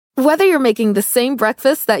Whether you're making the same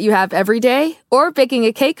breakfast that you have every day or baking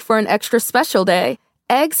a cake for an extra special day,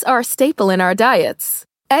 eggs are a staple in our diets.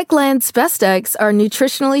 Eggland's best eggs are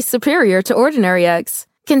nutritionally superior to ordinary eggs,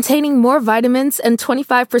 containing more vitamins and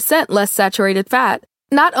 25% less saturated fat.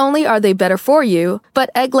 Not only are they better for you,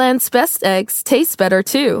 but Eggland's best eggs taste better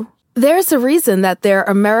too. There's a reason that they're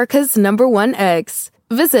America's #1 eggs.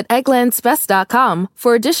 Visit egglandsbest.com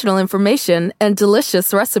for additional information and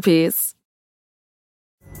delicious recipes.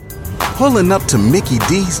 Pulling up to Mickey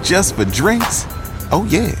D's just for drinks? Oh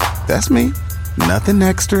yeah, that's me. Nothing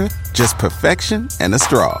extra, just perfection and a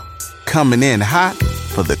straw. Coming in hot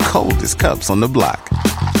for the coldest cups on the block.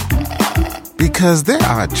 Because there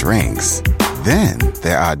are drinks. Then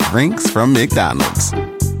there are drinks from McDonald's.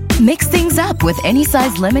 Mix things up with any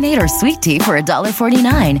size lemonade or sweet tea for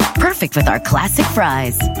 $1.49. Perfect with our classic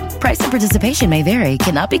fries. Price and participation may vary.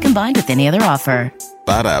 Cannot be combined with any other offer.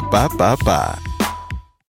 Ba-da-ba-ba-ba.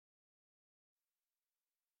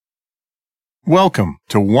 Welcome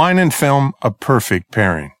to Wine and Film, A Perfect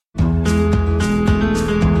Pairing.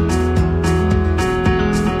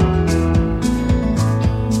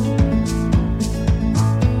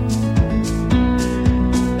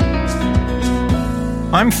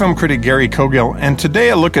 I'm film critic Gary Cogill, and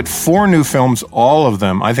today I look at 4 new films, all of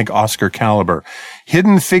them, I think, Oscar caliber.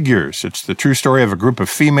 Hidden Figures. It's the true story of a group of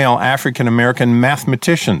female African-American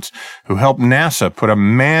mathematicians who helped NASA put a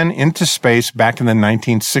man into space back in the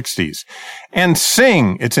 1960s. And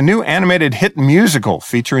Sing. It's a new animated hit musical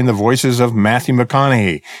featuring the voices of Matthew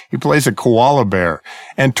McConaughey. He plays a koala bear.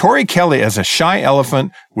 And Tori Kelly as a shy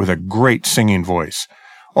elephant with a great singing voice.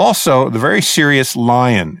 Also, the very serious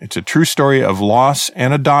Lion. It's a true story of loss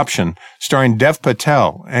and adoption, starring Dev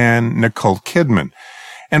Patel and Nicole Kidman.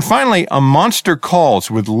 And finally, A Monster Calls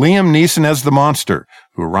with Liam Neeson as the monster,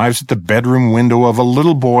 who arrives at the bedroom window of a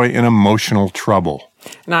little boy in emotional trouble.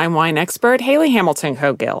 And I'm wine expert Haley Hamilton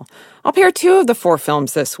Cogill. I'll pair 2 of the 4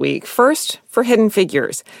 films this week. First, for Hidden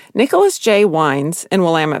Figures, Nicholas J. Wines in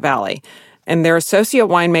Willamette Valley, and their associate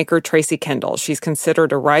winemaker, Tracy Kendall. She's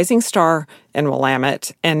considered a rising star in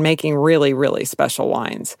Willamette and making really, really special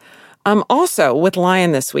wines. Also, with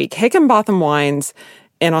Lion this week, Higginbotham Wines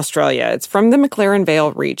in Australia. It's from the McLaren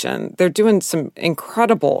Vale region. They're doing some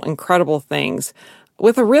incredible, incredible things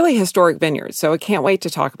with a really historic vineyard, so I can't wait to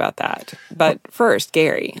talk about that. But first,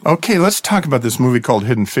 Gary. Okay, let's talk about this movie called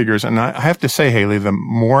Hidden Figures. And I have to say, Haley, the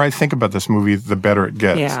more I think about this movie, the better it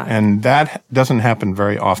gets. Yeah. And that doesn't happen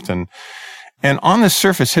very often. And on the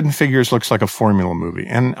surface, Hidden Figures looks like a formula movie.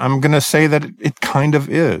 And I'm going to say that it kind of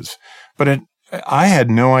is. But I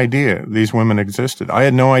had no idea these women existed. I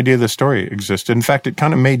had no idea the story existed. In fact, it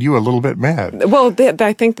kind of made you a little bit mad. Well,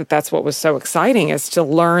 I think that's what was so exciting, is to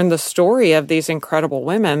learn the story of these incredible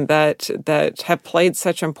women that have played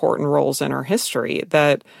such important roles in our history.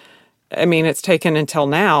 That, I mean, it's taken until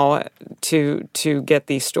now to get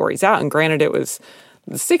these stories out. And granted, it was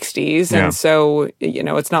the 60s, and so, you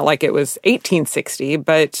know, it's not like it was 1860,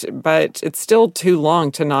 but it's still too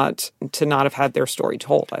long to not have had their story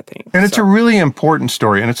told, I think. And it's a really important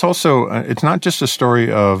story, and it's also it's not just a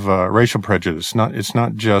story of racial prejudice. It's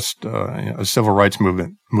not just a civil rights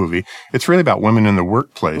movement movie. It's really about women in the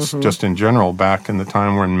workplace, just in general, back in the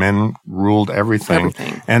time when men ruled everything.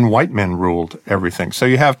 And white men ruled everything. So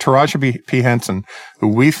you have Taraji P. Henson,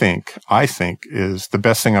 who I think, is the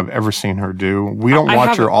best thing I've ever seen her do. We don't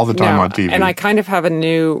watch her all the time on TV. And I kind of have a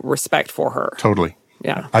new respect for her. Totally.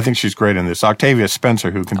 Yeah. I think she's great in this. Octavia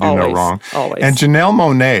Spencer, who can do no wrong. Always. And Janelle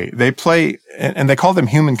Monáe, they play, and they called them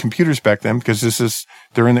human computers back then because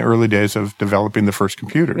they're in the early days of developing the first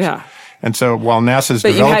computers. Yeah. And so while NASA's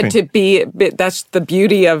developing... But you had to be, that's the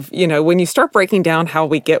beauty of, you know, when you start breaking down how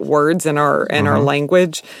we get words in our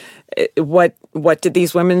language, what did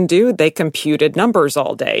these women do? They computed numbers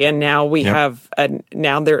all day. And now we have,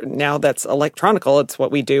 now that's electronical. It's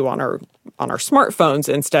what we do on our smartphones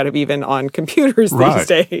instead of even on computers these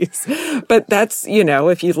days. But that's, you know,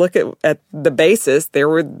 if you look at the basis, there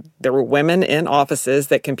were women in offices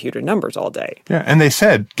that computed numbers all day. Yeah, and they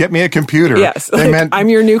said, "Get me a computer." Yes, they meant I'm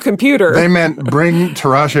your new computer. They meant bring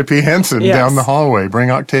Taraji P. Henson down the hallway,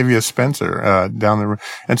 bring Octavia Spencer down the room,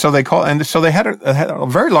 and so they had a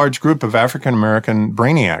very large group of African American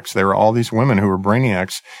brainiacs. There were all these women who were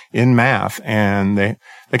brainiacs in math, and they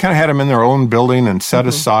kind of had them in their own building and set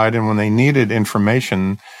aside, and when they needed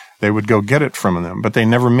information, they would go get it from them, but they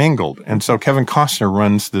never mingled. And so Kevin Costner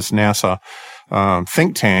runs this NASA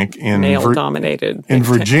think tank in male-dominated in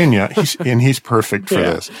Virginia, he's perfect for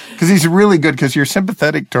this because he's really good because you're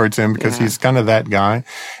sympathetic towards him because he's kind of that guy,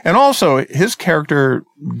 and also his character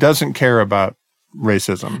doesn't care about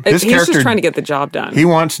racism. He's just trying to get the job done. He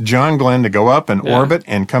wants John Glenn to go up and orbit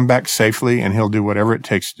and come back safely, and he'll do whatever it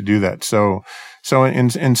takes to do that. So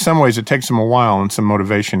in some ways, it takes him a while and some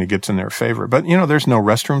motivation he gets in their favor. But, there's no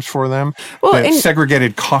restrooms for them. Well,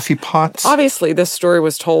 segregated coffee pots. Obviously, this story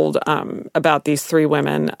was told about these three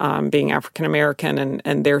women being African American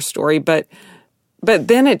and their story, but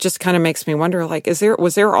then it just kind of makes me wonder, like,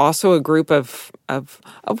 was there also a group of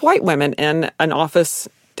white women in an office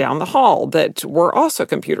down the hall that were also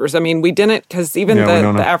computers? I mean, we didn't, because even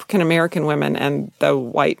the African American women and the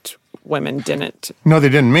white women didn't. No, they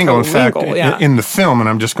didn't mingle. In fact, yeah. in the film, and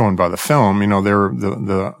I'm just going by the film, they're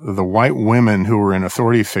the white women who were in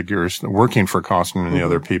authority figures working for Costner and the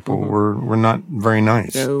other people were not very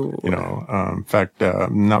nice. No. In fact,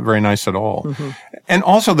 not very nice at all. And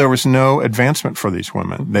also, there was no advancement for these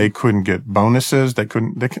women. They couldn't get bonuses. They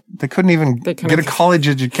couldn't even get a college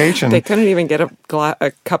education. They couldn't even get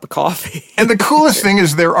a cup of coffee. And the coolest thing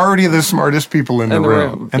is they're already the smartest people in the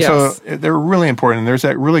room. And yes. so they're really important. And there's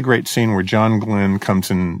that really great scene where John Glenn comes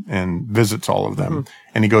in and visits all of them.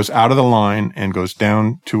 And he goes out of the line and goes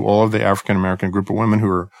down to all of the African-American group of women who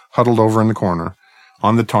are huddled over in the corner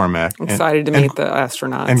on the tarmac. Excited to meet the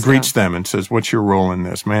astronauts. And greets them and says, "What's your role in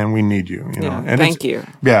this? Man, we need you." And thank you.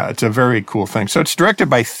 Yeah, it's a very cool thing. So it's directed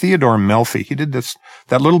by Theodore Melfi. He did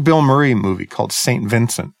that little Bill Murray movie called St.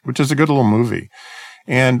 Vincent, which is a good little movie.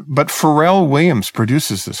 But Pharrell Williams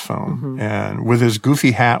produces this film, and with his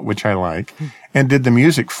goofy hat, which I like, and did the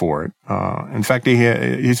music for it. In fact,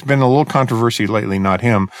 he's been a little controversy lately, not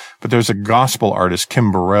him, but there's a gospel artist,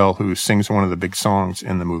 Kim Burrell, who sings one of the big songs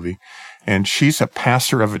in the movie. And she's a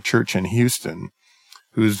pastor of a church in Houston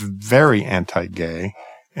who's very anti-gay.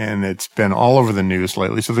 And it's been all over the news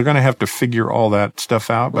lately. So they're going to have to figure all that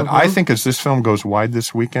stuff out. But I think as this film goes wide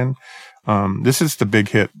this weekend, this is the big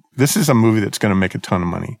hit. This is a movie that's going to make a ton of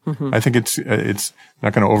money. I think it's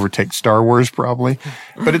not going to overtake Star Wars probably,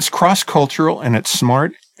 but it's cross-cultural and it's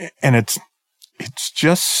smart and it's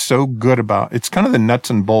just so good it's kind of the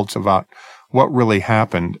nuts and bolts about what really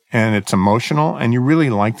happened, and it's emotional, and you really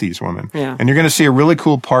like these women. Yeah. And you're going to see a really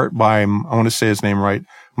cool part by, I want to say his name right,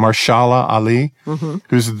 Mahershala Ali,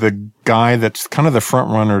 who's the guy that's kind of the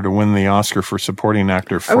front runner to win the Oscar for supporting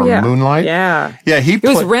actor for Moonlight. Yeah. Yeah, he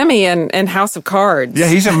was Remy in House of Cards. Yeah,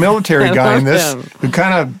 he's a military guy in this him. who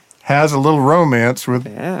kind of has a little romance with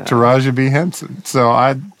Taraji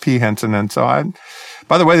P. Henson.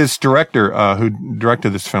 By the way, this director who directed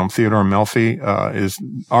this film, Theodore Melfi, is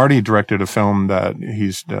already directed a film that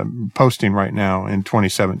he's posting right now in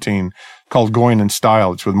 2017 called Going in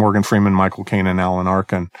Style. It's with Morgan Freeman, Michael Caine, and Alan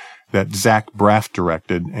Arkin that Zach Braff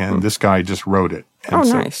directed, and this guy just wrote it. And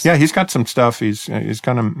nice. Yeah, he's got some stuff. He's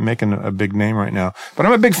kind of making a big name right now. But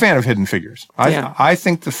I'm a big fan of Hidden Figures. I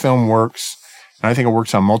think the film works. And I think it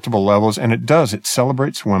works on multiple levels, and it does. It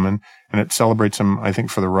celebrates women, and it celebrates them, I think,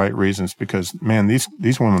 for the right reasons, because, man, these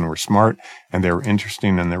women were smart, and they were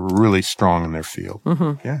interesting, and they were really strong in their field.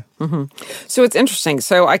 Yeah. So it's interesting.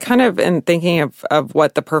 So I kind of am thinking of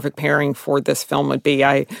what the perfect pairing for this film would be.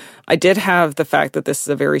 I did have the fact that this is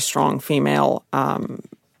a very strong female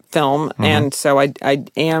film, and so I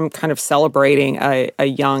am kind of celebrating a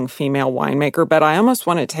young female winemaker, but I almost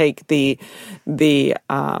want to take the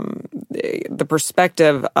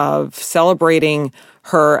perspective of celebrating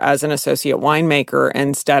her as an associate winemaker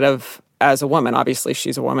instead of as a woman. Obviously,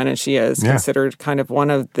 she's a woman, and she is considered kind of one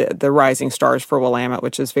of the rising stars for Willamette,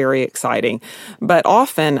 which is very exciting. But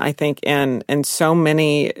often, I think in so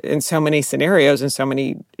many scenarios, in so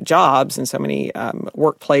many jobs, in so many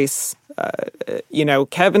workplace.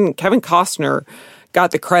 Kevin Costner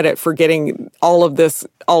got the credit for getting all of this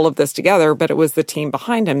together, but it was the team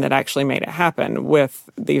behind him that actually made it happen with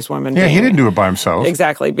these women. Yeah, he didn't do it by himself.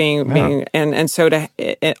 Exactly. And so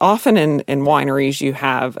often in wineries, you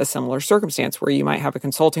have a similar circumstance where you might have a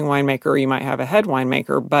consulting winemaker, or you might have a head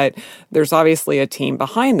winemaker, but there's obviously a team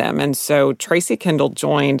behind them. And so Tracy Kendall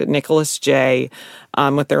joined Nicholas J.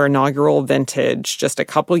 With their inaugural vintage just a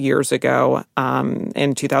couple years ago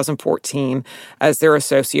in 2014 as their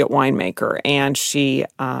associate winemaker. And she's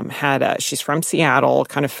from Seattle,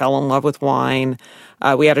 kind of fell in love with wine.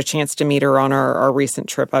 We had a chance to meet her on our recent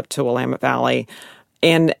trip up to Willamette Valley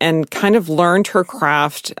and kind of learned her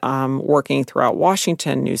craft working throughout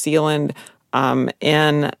Washington, New Zealand.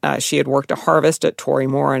 She had worked a harvest at Tory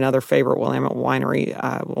Moore, another favorite Willamette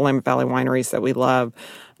Valley wineries that we love.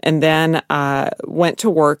 and then went to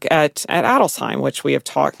work at Adelsheim, which we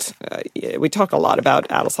talk a lot about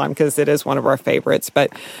Adelsheim because it is one of our favorites,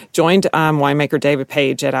 but joined winemaker David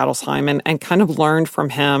Page at Adelsheim and kind of learned from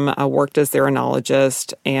him, worked as their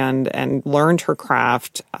enologist and learned her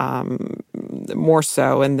craft more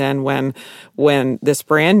so. And then when this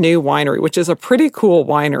brand new winery, which is a pretty cool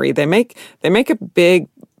winery, they make a big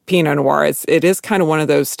Pinot Noir. It is kind of one of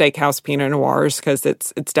those steakhouse Pinot Noirs because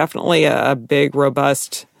it's definitely a big,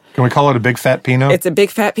 robust. Can we call it a big fat Pinot? It's a big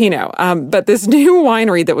fat Pinot. But this new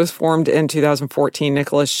winery that was formed in 2014,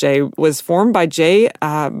 Nicolas J, was formed by Jay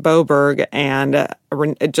Boberg and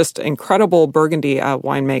just incredible Burgundy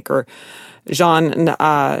winemaker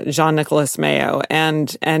Jean-Nicolas Mayo. And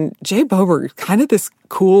Jay Boberg, kind of this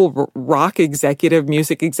cool rock executive,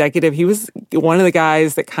 music executive. He was one of the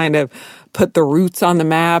guys that kind of put the Roots on the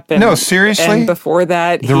map. And, no, seriously? And before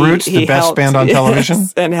that, The Roots, the best band on television?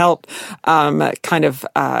 Yes, and helped kind of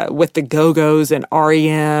with the Go-Go's and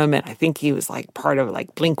R.E.M. And I think he was like part of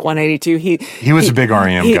like Blink-182. He was a big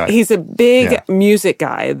R.E.M. guy. He's a big music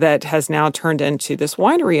guy that has now turned into this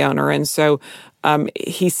winery owner. And so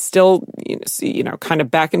he's still, kind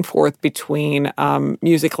of back and forth between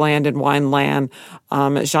music land and wine land.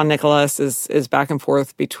 Jean-Nicolas is back and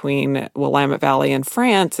forth between Willamette Valley and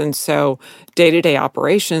France. And so day-to-day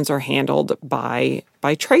operations are handled by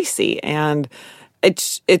Tracy. And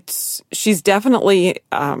she's definitely,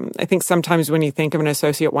 I think sometimes when you think of an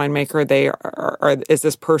associate winemaker, is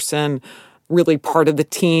this person really part of the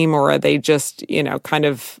team, or are they just, kind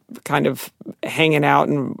of hanging out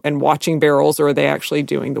and watching barrels, or are they actually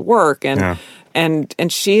doing the work? And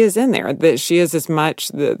she is in there. That she is as much.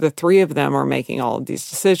 The three of them are making all of these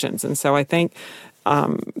decisions, and so I think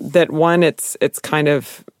that one, it's kind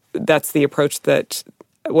of that's the approach that.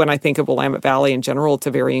 When I think of Willamette Valley in general, it's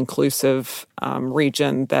a very inclusive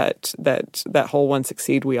region that whole one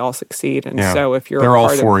succeed, we all succeed. And so if you're they're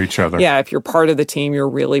all for each other. Yeah, if you're part of the team, you're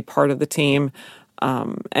really part of the team.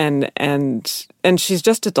 And she's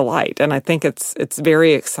just a delight. And I think it's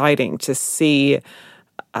very exciting to see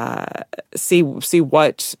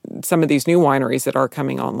what some of these new wineries that are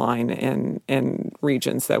coming online in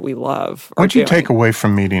regions that we love. What did you take away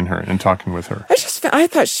from meeting her and talking with her? I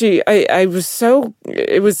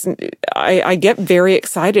get very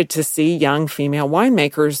excited to see young female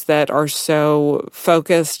winemakers that are so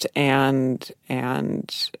focused and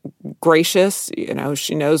gracious.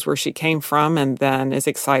 She knows where she came from and then is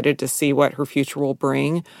excited to see what her future will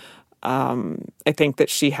bring. I think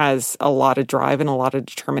that she has a lot of drive and a lot of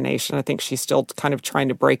determination. I think she's still kind of trying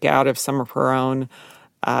to break out of some of her own.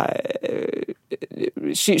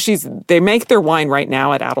 They make their wine right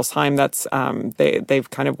now at Adelsheim. That's they've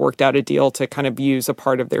kind of worked out a deal to kind of use a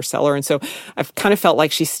part of their cellar, and so I've kind of felt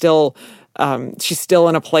like she's still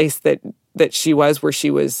in a place that she was where she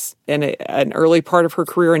was in an early part of her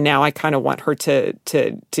career, and now I kind of want her to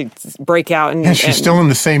break out. And she's still in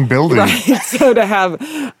the same building, right? So to have,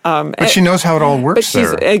 but she knows how it all works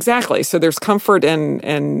there. Exactly. So there's comfort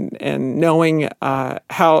in knowing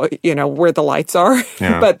how where the lights are,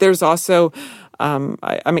 but there's also.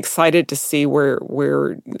 I'm excited to see where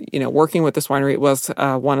working with this winery. It was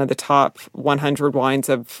one of the top 100 wines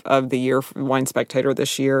of the year for Wine Spectator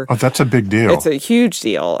this year. Oh, that's a big deal. It's a huge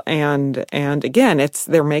deal, and again,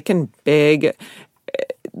 they're making big.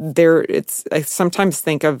 I sometimes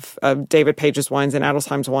think of David Page's wines and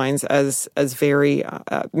Adelsheim's wines as very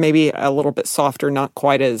maybe a little bit softer, not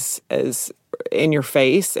quite as in your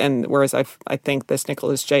face, and whereas I think this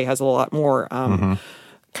Nicolas J has a lot more.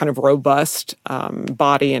 Kind of robust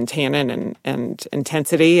body and tannin and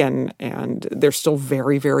intensity, and they're still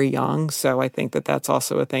very, very young. So I think that's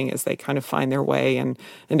also a thing as they kind of find their way and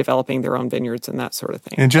developing their own vineyards and that sort of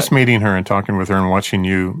thing. And just meeting her and talking with her and watching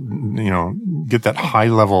you, get that high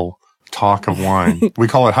level talk of wine. We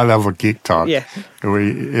call it high level geek talk. Yeah.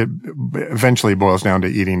 It eventually boils down to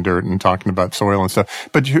eating dirt and talking about soil and stuff.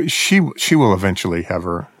 But she will eventually have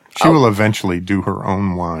her. She will eventually do her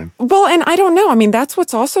own wine. Well, and I don't know. I mean, that's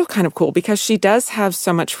what's also kind of cool because she does have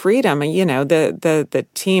so much freedom. The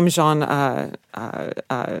team,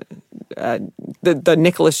 the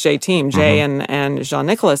Nicolas J team, Jay and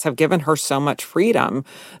Jean-Nicolas have given her so much freedom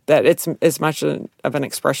that it's as much of an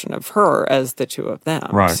expression of her as the two of them.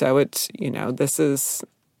 Right. So it's, this is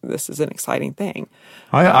an exciting thing.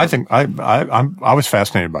 I think I was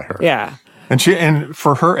fascinated by her. Yeah. And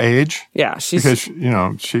for her age, Yeah, because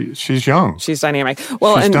she's young. she's dynamic.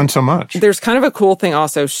 Well, She's and done so much. there's kind of a cool thing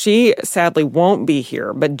also. She sadly won't be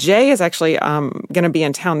here, but Jay is actually going to be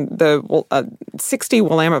in town. The 60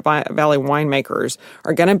 Willamette Valley winemakers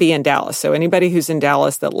are going to be in Dallas. So anybody who's in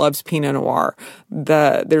Dallas that loves Pinot Noir,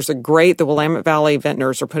 the Willamette Valley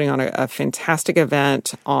Vintners are putting on a fantastic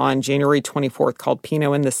event on January 24th called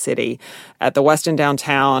Pinot in the City at the Westin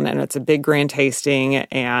downtown, and it's a big grand tasting.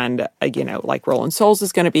 And like Rolling Souls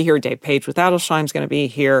is going to be here, Dave Page with Adelsheim is going to be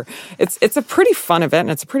here. It's a pretty fun event,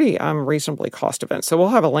 and it's a pretty reasonably cost event. So we'll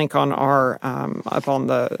have a link on our up on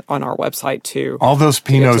our website too. All those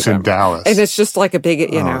Pinots in Dallas, and it's just like a big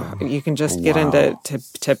you can just get into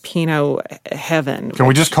to Pinot heaven. Can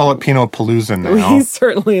we just call it Pinot Palooza now? We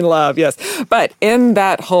certainly love, yes. But in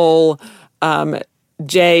that whole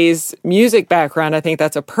Jay's music background, I think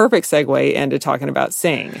that's a perfect segue into talking about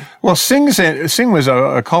Sing. Well, Sing was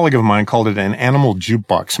a colleague of mine called it an animal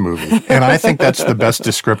jukebox movie, and I think that's the best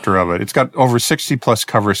descriptor of it. It's got over 60 plus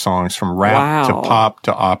cover songs from rap to pop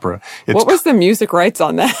to opera. What was the music rights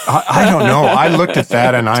on that? I don't know. I looked at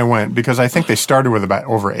that and I went, because I think they started with about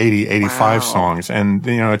over 80, 85 songs, and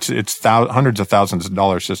it's hundreds of thousands of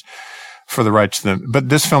dollars just for the rights to them. But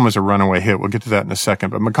this film is a runaway hit. We'll get to that in a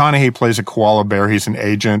second. But McConaughey plays a koala bear. He's an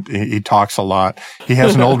agent. He talks a lot. He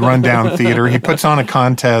has an old rundown theater. He puts on a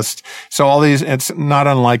contest. So all these, it's not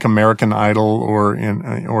unlike American Idol or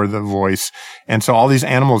The Voice. And so all these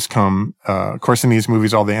animals come, of course, in these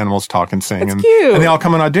movies, all the animals talk and sing. That's cute. And they all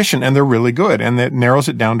come and audition, and they're really good. And it narrows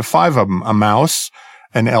it down to 5 of them: a mouse,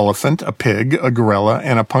 an elephant, a pig, a gorilla,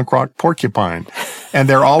 and a punk rock porcupine. And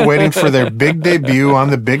they're all waiting for their big debut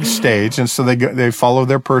on the big stage. And so they follow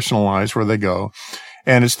their personal lives where they go.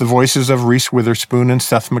 And it's the voices of Reese Witherspoon and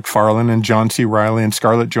Seth MacFarlane and John C. Reilly and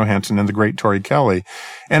Scarlett Johansson and the great Tori Kelly.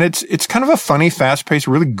 And it's kind of a funny, fast-paced,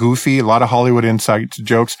 really goofy, a lot of Hollywood insights,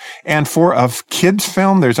 jokes. And for a kids'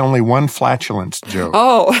 film, there's only one flatulence joke.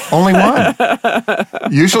 Oh. Only one.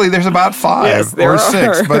 Usually there's about 5 or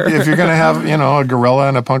 6. But if you're going to have, a gorilla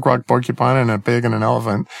and a punk rock porcupine and a pig and an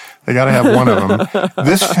elephant, they got to have one of them.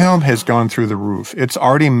 This film has gone through the roof. It's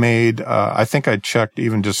already made, I think I checked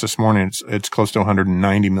even just this morning, it's close to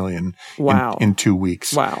 190 million in 2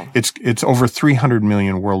 weeks. Wow. It's over 300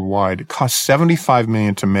 million worldwide. It cost 75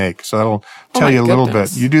 million to make. So that'll tell you a little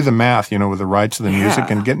bit. You do the math, with the rights of the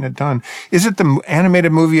music and getting it done. Is it the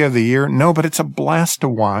animated movie of the year? No, but it's a blast to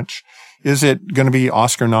watch. Is it going to be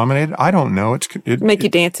Oscar nominated? I don't know. Make you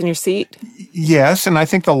dance in your seat? Yes, and I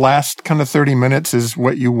think the last kind of 30 minutes is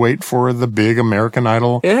what you wait for the big American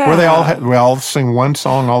Idol, where they all sing one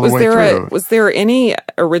song all the way through. Was there an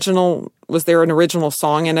original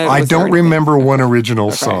song in it? I don't remember one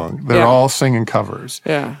original song. They're all singing covers.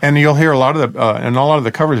 Yeah. And you'll hear a lot of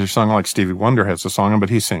the covers are sung, like Stevie Wonder has a song, but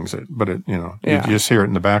he sings it. But you just hear it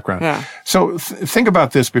in the background. Yeah. So think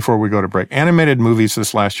about this before we go to break. Animated movies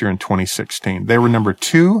this last year in 2016. They were number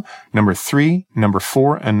 2, number 3, number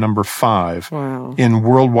 4, and number 5 in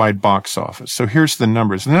worldwide box office. So here's the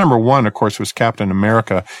numbers. The number 1, of course, was Captain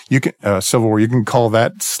America. Civil War. You can call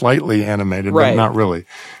that slightly animated, but not really.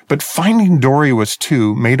 But Finding Dory was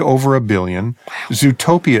 2, made over $1 billion. Wow.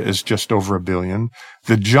 Zootopia is just over $1 billion.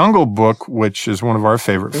 The Jungle Book, which is one of our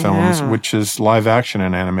favorite films, which is live action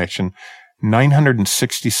and animation,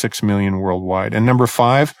 966 million worldwide. And number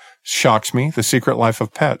 5 shocks me, The Secret Life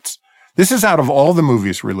of Pets. This is out of all the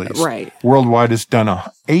movies released. Right. Worldwide has done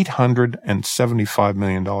 $875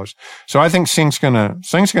 million. So I think Sing's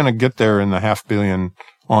gonna get there in the $500 million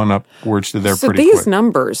on upwards to there pretty quick. So these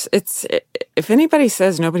numbers, if anybody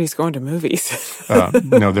says nobody's going to movies,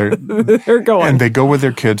 no, they're going. And they go with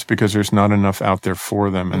their kids because there's not enough out there for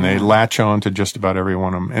them, and they latch on to just about every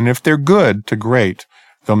one of them. And if they're good to great,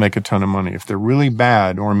 they'll make a ton of money. If they're really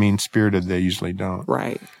bad or mean-spirited, they usually don't.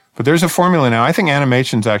 Right. But there's a formula now. I think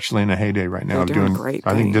animation's actually in a heyday right now. They're doing great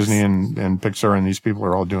I think things. Disney and Pixar and these people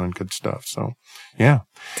are all doing good stuff. So, yeah.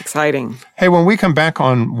 It's exciting. Hey, when we come back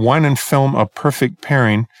on Wine and Film, A Perfect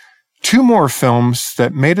Pairing, 2 more films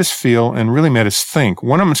that made us feel and really made us think.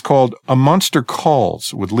 One of them is called A Monster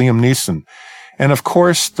Calls with Liam Neeson. And, of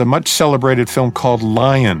course, the much-celebrated film called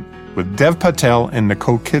Lion with Dev Patel and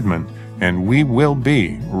Nicole Kidman. And we will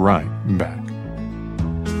be right back.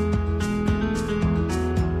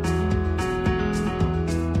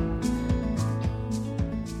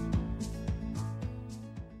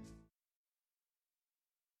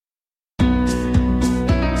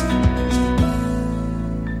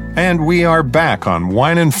 And we are back on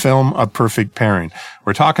Wine and Film, A Perfect Pairing.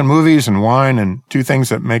 We're talking movies and wine and two things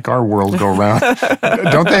that make our world go round.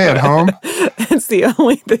 Don't they at home? It's the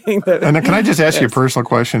only thing that... And can I just ask you a personal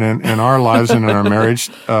question? In our lives and in our marriage,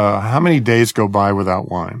 how many days go by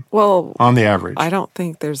without wine? Well, on the average. I don't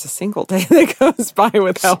think there's a single day that goes by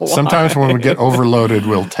without wine. Sometimes when we get overloaded,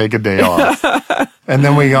 we'll take a day off. And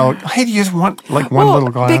then we go, hey, do you just want like one little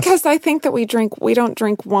glass? Because I think that we don't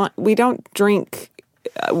drink wine.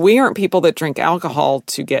 We aren't people that drink alcohol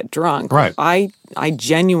to get drunk. Right. I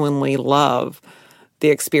genuinely love the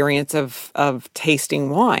experience of tasting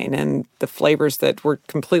wine and the flavors that we're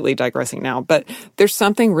completely digressing now. But there's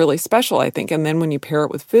something really special, I think. And then when you pair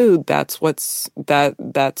it with food, that's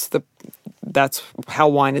how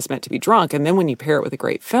wine is meant to be drunk. And then when you pair it with a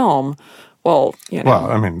great film,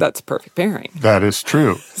 that's a perfect pairing. That is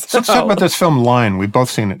true. So let's talk about this film, Lion. We've both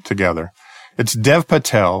seen it together. It's Dev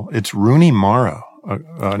Patel. It's Rooney Mara,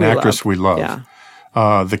 an actress we love. Yeah.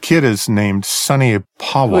 The kid is named Sunny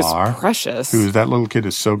Pawar. Who's precious. That little kid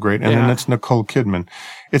is so great. And Yeah. then that's Nicole Kidman.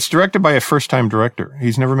 It's directed by a first-time director.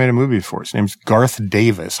 He's never made a movie before. His name's Garth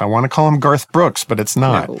Davis. I want to call him Garth Brooks, but it's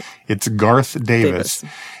not. No. It's Garth Davis.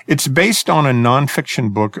 It's based on a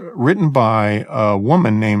nonfiction book written by a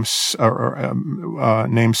woman named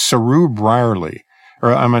Saru Brierley.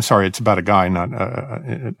 Or I'm sorry, it's about a guy, not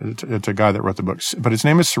it's a guy that wrote the book. But his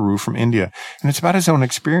name is Saru from India, and it's about his own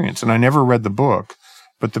experience. And I never read the book,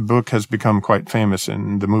 but the book has become quite famous,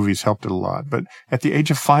 and the movies helped it a lot. But at the age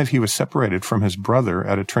of 5, he was separated from his brother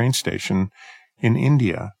at a train station in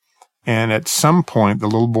India. And at some point, the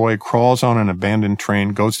little boy crawls on an abandoned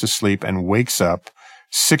train, goes to sleep, and wakes up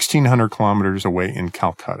 1,600 kilometers away in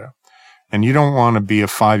Calcutta. And you don't want to be a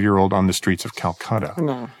 5-year-old on the streets of Calcutta.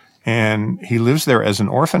 No. And he lives there as an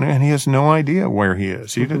orphan, and he has no idea where he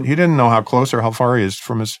is. He didn't know how close or how far he is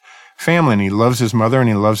from his family. And he loves his mother and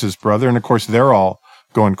he loves his brother. And of course, they're all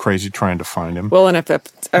going crazy trying to find him. Well, and if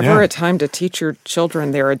it's ever a time to teach your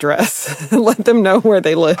children their address, let them know where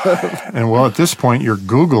they live. And well, at this point, your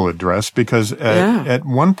Google address, because at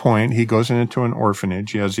one point he goes into an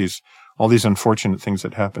orphanage. He has all these unfortunate things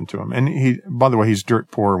that happen to him. And by the way, he's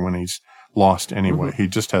dirt poor when he's lost anyway. Mm-hmm. He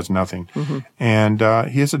just has nothing. Mm-hmm. And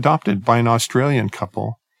he is adopted by an Australian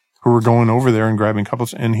couple who were going over there and grabbing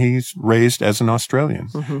couples. And he's raised as an Australian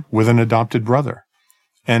with an adopted brother.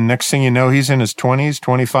 And next thing you know, he's in his 20s,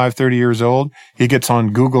 25, 30 years old. He gets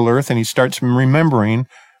on Google Earth and he starts remembering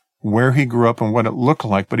where he grew up and what it looked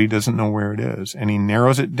like, but he doesn't know where it is. And he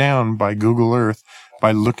narrows it down by Google Earth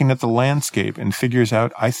by looking at the landscape and figures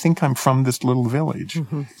out, I think I'm from this little village.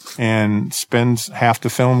 Mm-hmm. And spends half the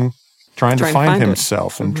film trying to find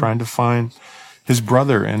himself and trying to find his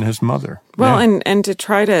brother and his mother. Well, and to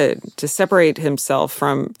try to separate himself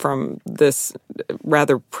from this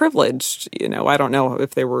rather privileged, I don't know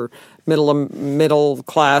if they were middle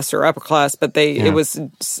class or upper class, but it was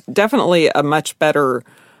definitely a much better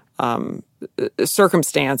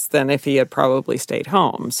circumstance than if he had probably stayed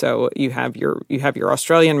home. So you have your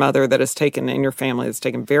Australian mother that has taken in your family that's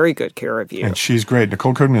taken very good care of you, and she's great.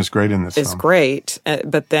 Nicole Kidman is great in this. It's great,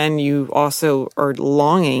 but then you also are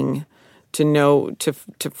longing to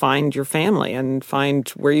find your family and find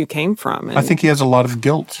where you came from. And I think he has a lot of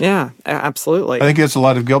guilt. Yeah, absolutely. I think he has a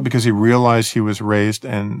lot of guilt because he realized he was raised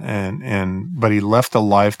but he left a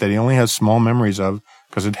life that he only has small memories of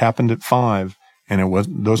because it happened at 5.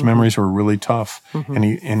 And those memories were really tough. Mm-hmm. And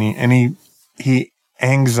he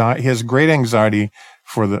has great anxiety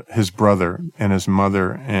for his brother and his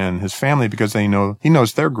mother and his family because he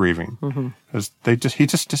knows they're grieving because he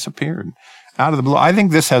just disappeared out of the blue. I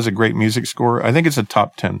think this has a great music score. I think it's a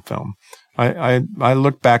top 10 film. I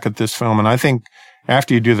look back at this film and I think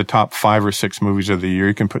after you do the top 5 or 6 movies of the year,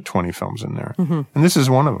 you can put 20 films in there. Mm-hmm. And this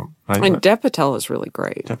is one of them. And Dev Patel is really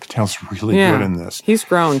great. Dev Patel's really good in this. He's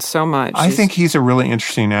grown so much. I think he's a really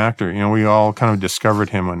interesting actor. We all kind of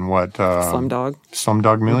discovered him in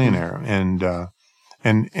Slumdog Millionaire. Mm-hmm.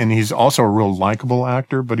 And he's also a real likable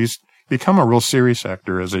actor, but he's become a real serious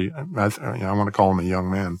actor I want to call him a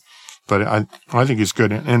young man. But I think he's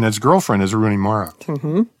good. And his girlfriend is Rooney Mara.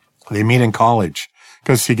 Mm-hmm. They meet in college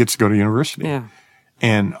because he gets to go to university. Yeah.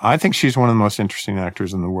 And I think she's one of the most interesting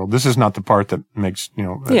actors in the world. This is not the part that makes, flies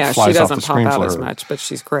off the screen for her. Yeah, she doesn't pop out as much, but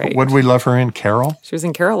she's great. What did we love her in? Carol? She was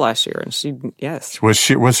in Carol last year, and yes. What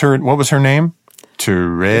was her name?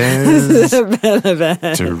 Therese.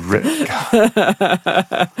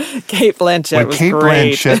 Kate Blanchett was Kate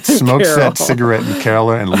great. Blanchett smokes that cigarette in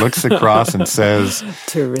Carol and looks across and says,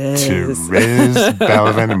 Therese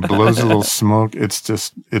Balvin, and blows a little smoke.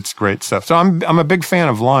 It's great stuff. So I'm a big fan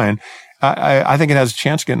of Lion. I think it has a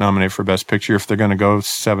chance to get nominated for Best Picture if they're going to go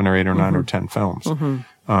 7 or 8 or 9 or 10 films. Mm-hmm.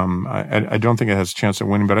 I don't think it has a chance of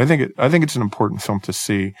winning, but I think it's an important film to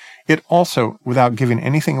see. It also, without giving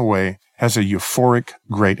anything away, has a euphoric,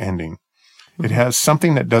 great ending. Mm-hmm. It has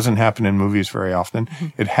something that doesn't happen in movies very often.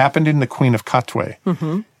 Mm-hmm. It happened in The Queen of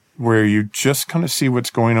Katwe, where you just kind of see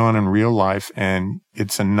what's going on in real life, and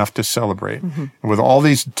it's enough to celebrate. Mm-hmm. With all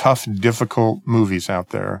these tough, difficult movies out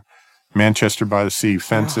there, Manchester by the Sea,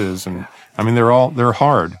 Fences, and I mean, they're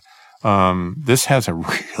hard. This has a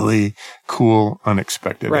really cool,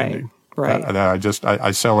 unexpected ending. Right.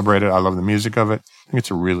 I celebrate it. I love the music of it. I think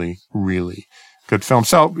it's a really, really good film.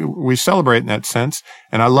 So we celebrate in that sense.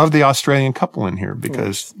 And I love the Australian couple in here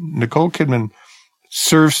because Nicole Kidman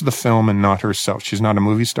serves the film and not herself. She's not a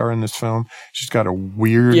movie star in this film. She's got a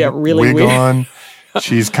weird wig on.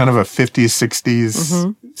 She's kind of a 50s,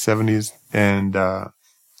 60s, 70s. And,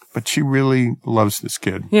 but she really loves this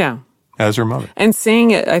kid. Yeah. As her mother. And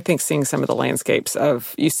seeing some of the landscapes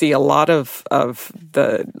you see a lot of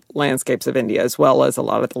the landscapes of India as well as a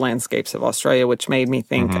lot of the landscapes of Australia, which made me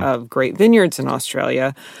think of great vineyards in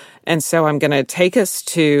Australia. And so I'm going to take us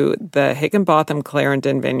to the Higginbotham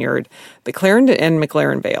Clarendon Vineyard, the Clarendon and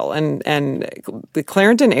McLaren Vale. And the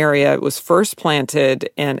Clarendon area was first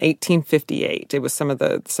planted in 1858. It was some of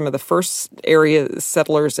the first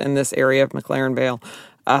settlers in this area of McLaren Vale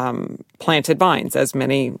planted vines, as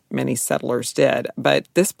many settlers did. But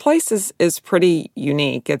this place is pretty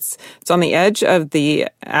unique. It's on the edge of the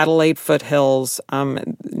Adelaide foothills,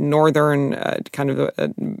 northern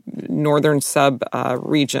northern sub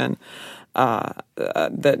region of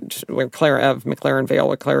McLaren Vale,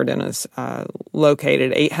 where Clarendon is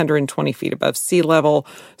located, 820 feet above sea level.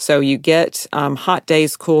 So you get hot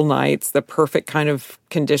days, cool nights, the perfect kind of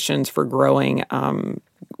conditions for growing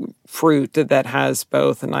fruit that has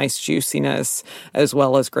both a nice juiciness as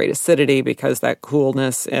well as great acidity, because that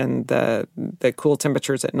coolness and the cool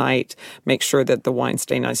temperatures at night make sure that the wines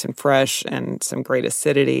stay nice and fresh, and some great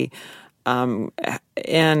acidity. In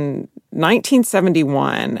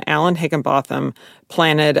 1971, Alan Higginbotham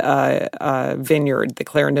planted a vineyard, the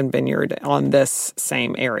Clarendon Vineyard, on this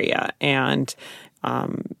same area, and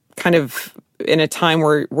kind of in a time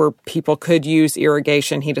where people could use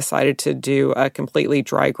irrigation, he decided to do a completely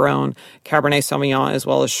dry-grown Cabernet Sauvignon as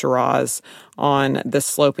well as Shiraz on this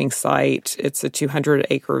sloping site. It's a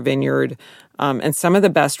 200-acre vineyard. And some of the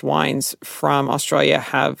best wines from Australia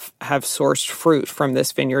have sourced fruit from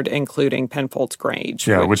this vineyard, including Penfolds Grange.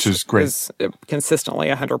 Yeah, which is great. Is consistently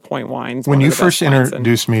 100-point wines. When you first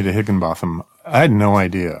introduced me to Higginbotham, I had no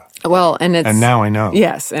idea. Well, and now I know.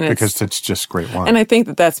 Yes, because it's just great wine. And I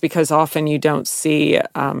think that's because often you don't see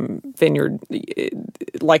vineyard,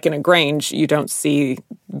 like in a Grange, you don't see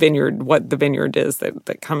what the vineyard is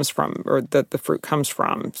that comes from, or that the fruit comes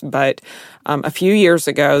from. But a few years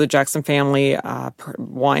ago, the Jackson family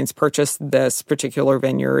wines purchased this particular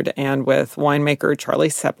vineyard, and with winemaker Charlie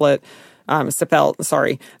Seppelt,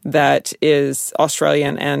 that is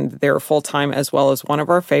Australian and they're full-time, as well as one of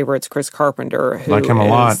our favorites, Chris Carpenter, who like him a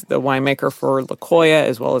lot. Is the winemaker for La Jolla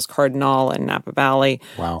as well as Cardinal and Napa Valley.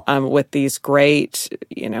 Wow. With these great,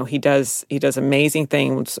 he does amazing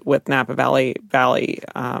things with Napa Valley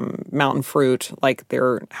mountain fruit, like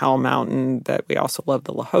their Howell Mountain that we also love,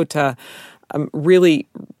 the Lahota. Really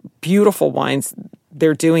beautiful wines.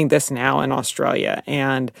 They're doing this now in Australia,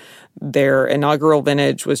 and their inaugural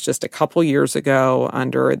vintage was just a couple years ago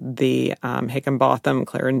under the Higginbotham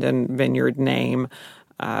Clarendon Vineyard name,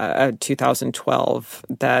 2012.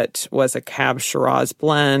 That was a Cab Shiraz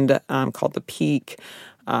blend called the Peak.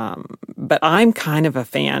 But I'm kind of a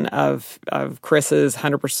fan of Chris's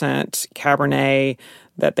 100% Cabernet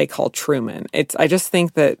that they call Truman. I just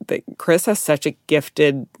think that Chris has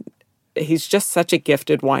he's just such a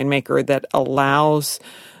gifted winemaker that allows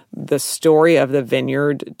the story of the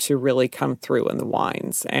vineyard to really come through in the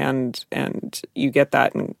wines. And you get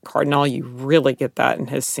that in Cardinal. You really get that in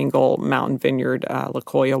his single mountain vineyard La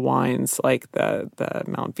Jolla wines, like the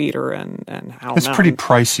Mount Veeder and Howell It's Mountain. pretty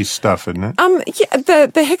pricey stuff, isn't it? Yeah,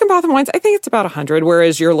 the Higginbotham wines, I think it's about 100,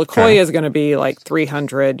 whereas your La Jolla is going to be like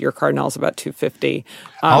 300. Your Cardinal's about 250.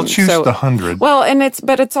 I'll choose the 100. Well,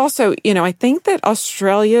 but it's also, I think that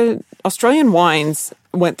Australian wines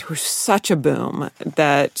went through such a boom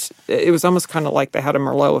that it was almost kind of like they had a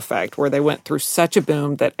Merlot effect, where they went through such a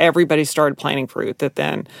boom that everybody started planting fruit, that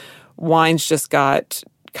then wines just got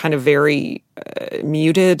kind of very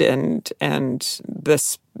muted, and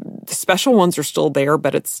the special ones are still there,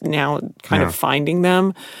 but it's now kind of finding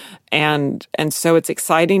them. And so it's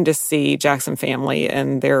exciting to see Jackson Family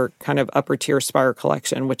and their kind of upper tier Spire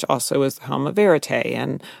collection, which also is the home of Verite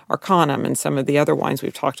and Arcanum and some of the other wines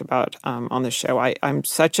we've talked about on the show. I'm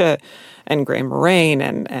such and Grand Moraine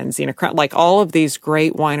and Zena Crown, like all of these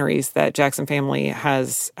great wineries that Jackson Family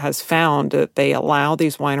has found, that they allow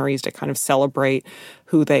these wineries to kind of celebrate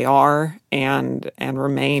who they are and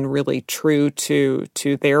remain really true to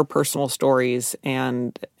their personal stories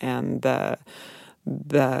and the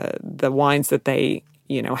wines that they,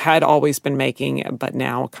 had always been making, but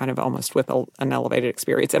now kind of almost with an elevated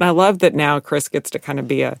experience. And I love that now Chris gets to kind of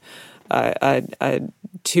be a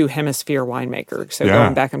two hemisphere winemaker. So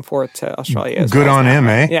going back and forth to Australia. As Good well on him,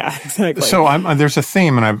 eh? Yeah, exactly. So there's a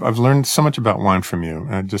theme, and I've learned so much about wine from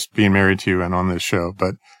you, just being married to you and on this show.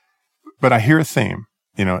 But I hear a theme.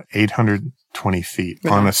 820 feet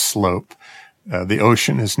on a slope. The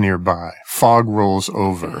ocean is nearby. Fog rolls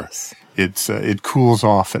over. Yes. It cools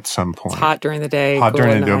off at some point. It's hot during the day. Hot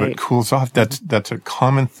during the day, but it cools off. That's a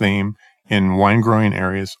common theme in wine growing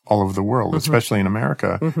areres all over the world, especially in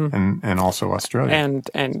America and also Australia.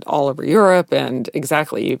 And all over Europe. And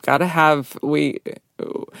exactly, you've got to have, we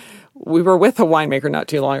were with a winemaker not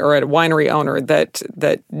too long, or a winery owner that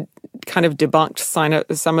kind of debunked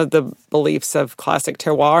some of the beliefs of classic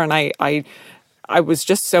terroir. And I was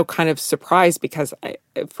just so kind of surprised because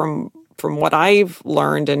from what I've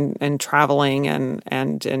learned in traveling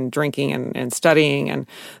and drinking and studying, and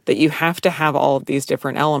that you have to have all of these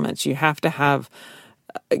different elements. You have to have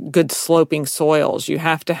good sloping soils. You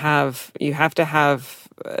have to have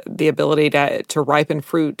the ability to ripen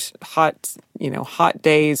fruit, hot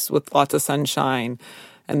days with lots of sunshine,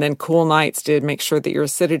 and then cool nights to make sure that your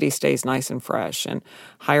acidity stays nice and fresh. And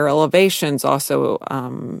higher elevations also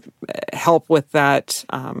help with that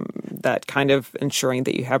kind of ensuring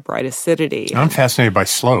that you have bright acidity. I'm fascinated by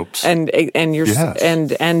slopes. And then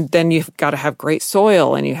you've got to have great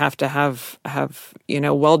soil, and you have to have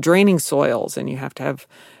well draining soils, and you have to have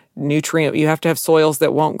you have to have soils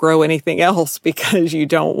that won't grow anything else, because you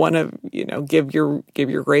don't want to give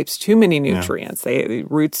your grapes too many nutrients. The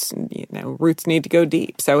roots need to go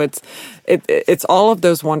deep. So it's all of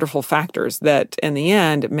those wonderful factors that in the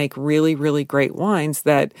end make really, really great wines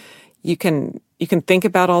that you can think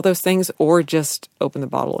about all those things, or just open the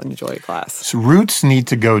bottle and enjoy a glass. So roots need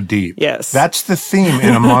to go deep. Yes. That's the theme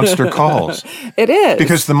in A Monster Calls. It is.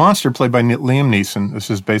 Because the monster, played by Liam Neeson, this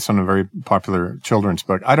is based on a very popular children's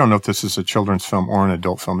book. I don't know if this is a children's film or an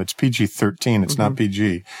adult film. It's PG-13. It's not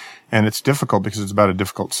PG. And it's difficult because it's about a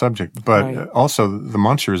difficult subject. But also, the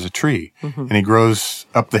monster is a tree. And he grows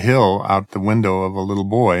up the hill out the window of a little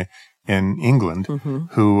boy in England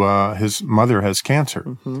who his mother has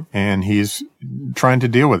cancer, and he's trying to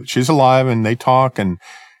deal with it. She's alive, and they talk, and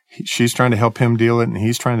she's trying to help him deal with it, and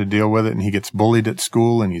he's trying to deal with it, and he gets bullied at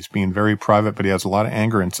school, and he's being very private, but he has a lot of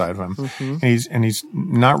anger inside of him, and he's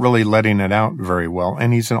not really letting it out very well.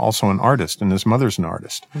 And he's also an artist, and his mother's an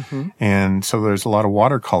artist, and so there's a lot of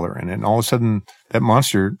watercolor in it. And all of a sudden, that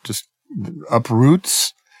monster just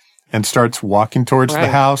uproots and starts walking towards the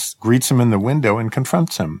house, greets him in the window, and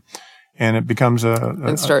confronts him. And it becomes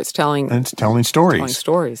and starts telling stories. Telling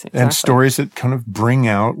stories, exactly. And stories that kind of bring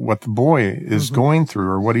out what the boy is going through,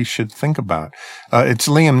 or what he should think about. It's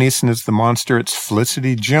Liam Neeson as the monster. It's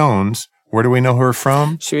Felicity Jones. Where do we know her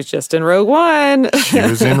from? She was just in Rogue One. She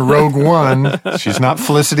was in Rogue One. She's not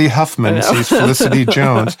Felicity Huffman. No. She's Felicity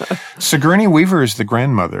Jones. Sigourney Weaver is the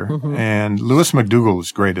grandmother. And Lewis McDougall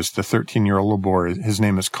is great as the 13-year-old little boy. His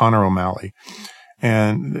name is Connor O'Malley.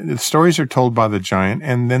 And the stories are told by the giant,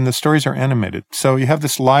 and then the stories are animated. So you have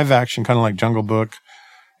this live action, kind of like Jungle Book,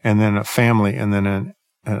 and then a family, and then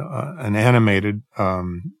an animated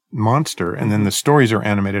monster, and then the stories are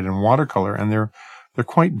animated in watercolor, and they're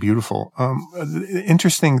quite beautiful. The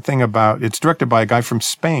interesting thing about it's directed by a guy from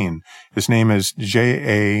Spain. His name is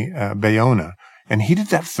J.A. Bayona, and he did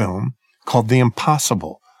that film called The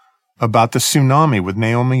Impossible, about the tsunami with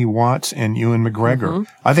Naomi Watts and Ewan McGregor.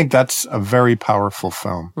 I think that's a very powerful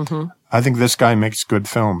film. I think this guy makes good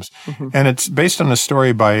films. And it's based on a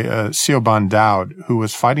story by Siobhan Dowd, who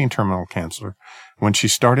was fighting terminal cancer when she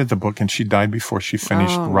started the book, and she died before she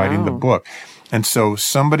finished writing the book. And so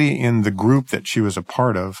somebody in the group that she was a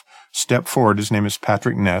part of stepped forward. His name is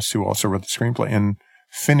Patrick Ness, who also wrote the screenplay, and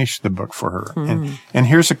finished the book for her. And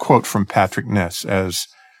here's a quote from Patrick Ness as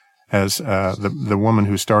the woman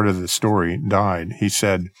who started the story died. He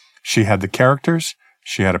said, "She had the characters,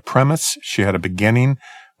 she had a premise, she had a beginning.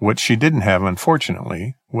 What she didn't have,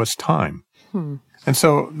 unfortunately, was time." And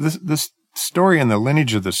so this story and the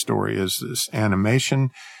lineage of the story is this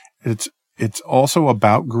animation. It's also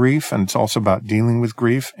about grief, and it's also about dealing with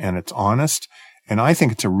grief, and it's honest. And I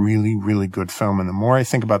think it's a really, really good film. And the more I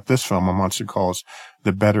think about this film, A Monster Calls,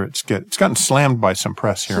 the better it's gotten slammed by some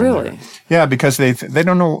press here and there. Yeah, because they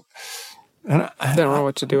don't know. And they don't know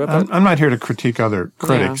what to do with it. I'm not here to critique other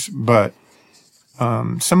critics, but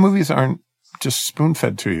some movies aren't just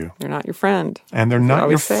spoon-fed to you. They're not your friend. And they're not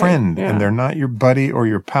your friend. Yeah. And they're not your buddy or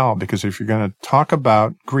your pal. Because if you're going to talk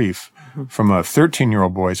about grief from a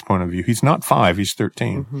 13-year-old boy's point of view, he's not 5, he's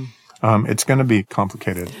 13. It's going to be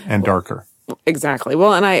complicated and darker. Exactly.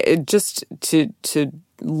 Well, and I just to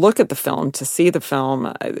look at the film, to see the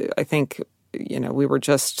film, I think, we were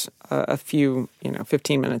just a few,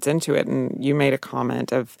 15 minutes into it, and you made a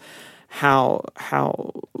comment of how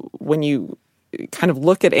when you kind of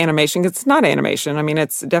look at animation, 'cause it's not animation. I mean,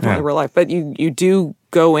 it's definitely real life, but you do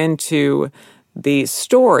go into these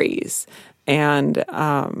stories and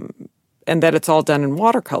that it's all done in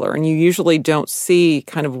watercolor, and you usually don't see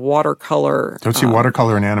kind of watercolor. Don't see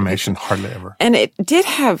watercolor in animation hardly ever. And it did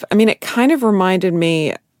have, it kind of reminded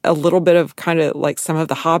me a little bit of kind of like some of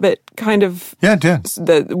the Hobbit kind of. Yeah, it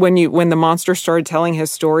did. When the monster started telling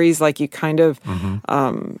his stories, like you kind of,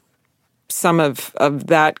 some of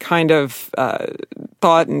that kind of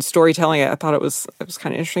thought and storytelling, I thought it was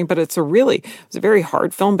kind of interesting. But it was a very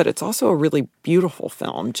hard film, but it's also a really beautiful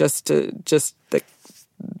film. Just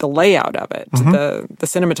the layout of it, the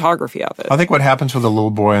cinematography of it. I think what happens with a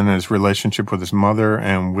little boy and his relationship with his mother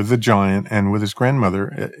and with the giant and with his grandmother,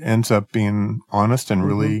 it ends up being honest and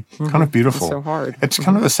really kind of beautiful. It's so hard. It's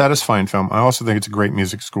kind of a satisfying film. I also think it's a great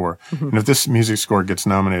music score. And if this music score gets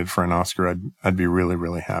nominated for an Oscar, I'd be really,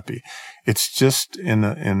 really happy. It's just in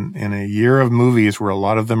a year of movies where a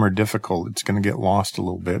lot of them are difficult, it's going to get lost a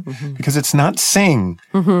little bit because it's not Sing.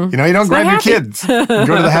 You don't grab your kids and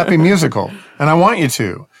go to the Happy Musical. And I want you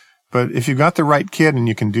to. But if you've got the right kid and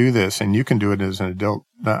you can do this and you can do it as an adult,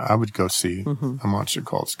 I would go see A Monster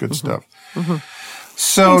Calls. It's good stuff.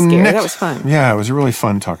 So that was fun. Yeah, it was really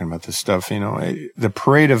fun talking about this stuff. The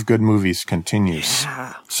parade of good movies continues.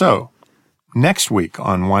 Yeah. So next week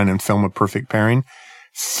on Wine and Film, A Perfect Pairing,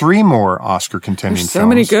 3 more Oscar contending films. So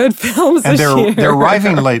many good films and this year. They're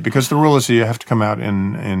arriving late because the rule is that you have to come out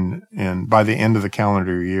in by the end of the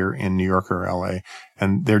calendar year in New York or LA.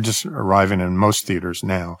 And they're just arriving in most theaters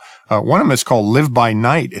now. One of them is called Live by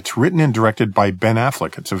Night. It's written and directed by Ben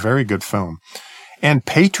Affleck. It's a very good film. And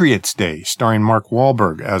Patriots Day, starring Mark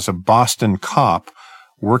Wahlberg as a Boston cop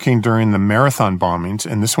working during the marathon bombings.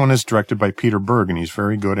 And this one is directed by Peter Berg, and he's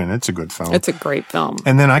very good, and it's a good film. It's a great film.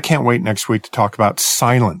 And then I can't wait next week to talk about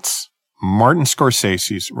Silence, Martin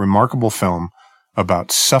Scorsese's remarkable film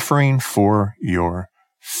about suffering for your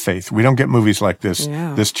faith. We don't get movies like this,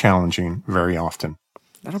 this challenging very often.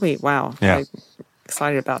 That'll be, wow. Yeah. I'm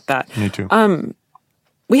excited about that. Me too.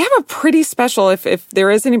 We have a pretty special, if there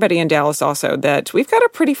is anybody in Dallas also, that we've got a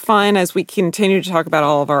pretty fun, as we continue to talk about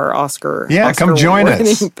all of our Oscar come join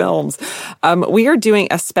us. Films. We are doing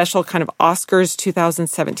a special kind of Oscars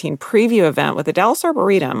 2017 preview event with the Dallas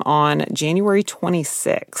Arboretum on January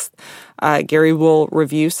 26th. Gary will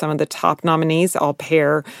review some of the top nominees. I'll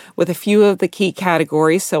pair with a few of the key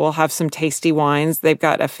categories, so we'll have some tasty wines. They've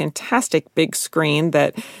got a fantastic big screen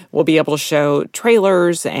that will be able to show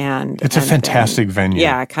trailers and... It's a fantastic venue.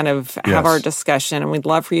 Yeah, kind of have our discussion, and we'd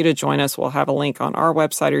love for you to join us. We'll have a link on our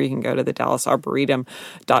website, or you can go to the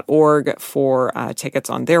DallasArboretum.org for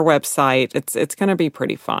tickets on their website. It's going to be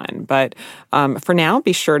pretty fun. But for now,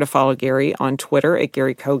 be sure to follow Gary on Twitter at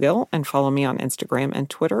Gary Cogill, and follow me on Instagram and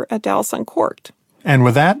Twitter at Dallas Uncorked. And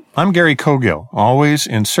with that, I'm Gary Cogill, always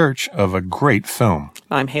in search of a great film.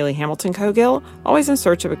 I'm Haley Hamilton Cogill, always in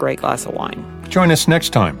search of a great glass of wine. Join us next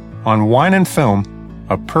time on Wine and Film,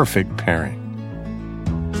 A Perfect Pairing.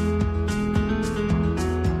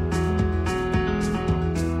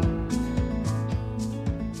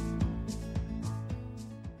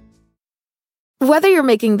 Whether you're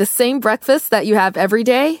making the same breakfast that you have every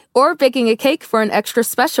day or baking a cake for an extra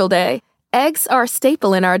special day, eggs are a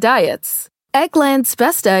staple in our diets. Eggland's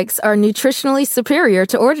Best Eggs are nutritionally superior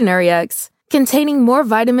to ordinary eggs, containing more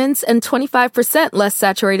vitamins and 25% less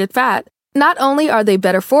saturated fat. Not only are they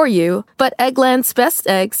better for you, but Eggland's Best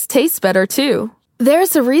Eggs taste better too.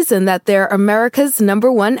 There's a reason that they're America's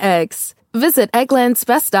 #1 eggs. Visit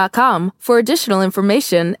egglandsbest.com for additional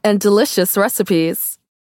information and delicious recipes.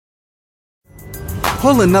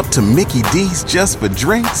 Pulling up to Mickey D's just for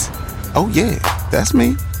drinks? Oh yeah, that's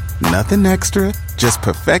me. Nothing extra, just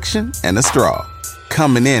perfection and a straw.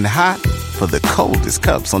 Coming in hot for the coldest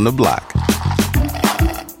cups on the block.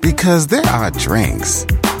 Because there are drinks.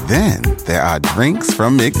 Then there are drinks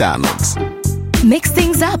from McDonald's. Mix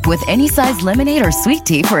things up with any size lemonade or sweet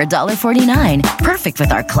tea for $1.49. Perfect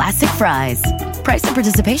with our classic fries. Price and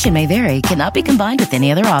participation may vary. Cannot be combined with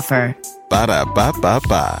any other offer.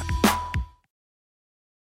 Ba-da-ba-ba-ba.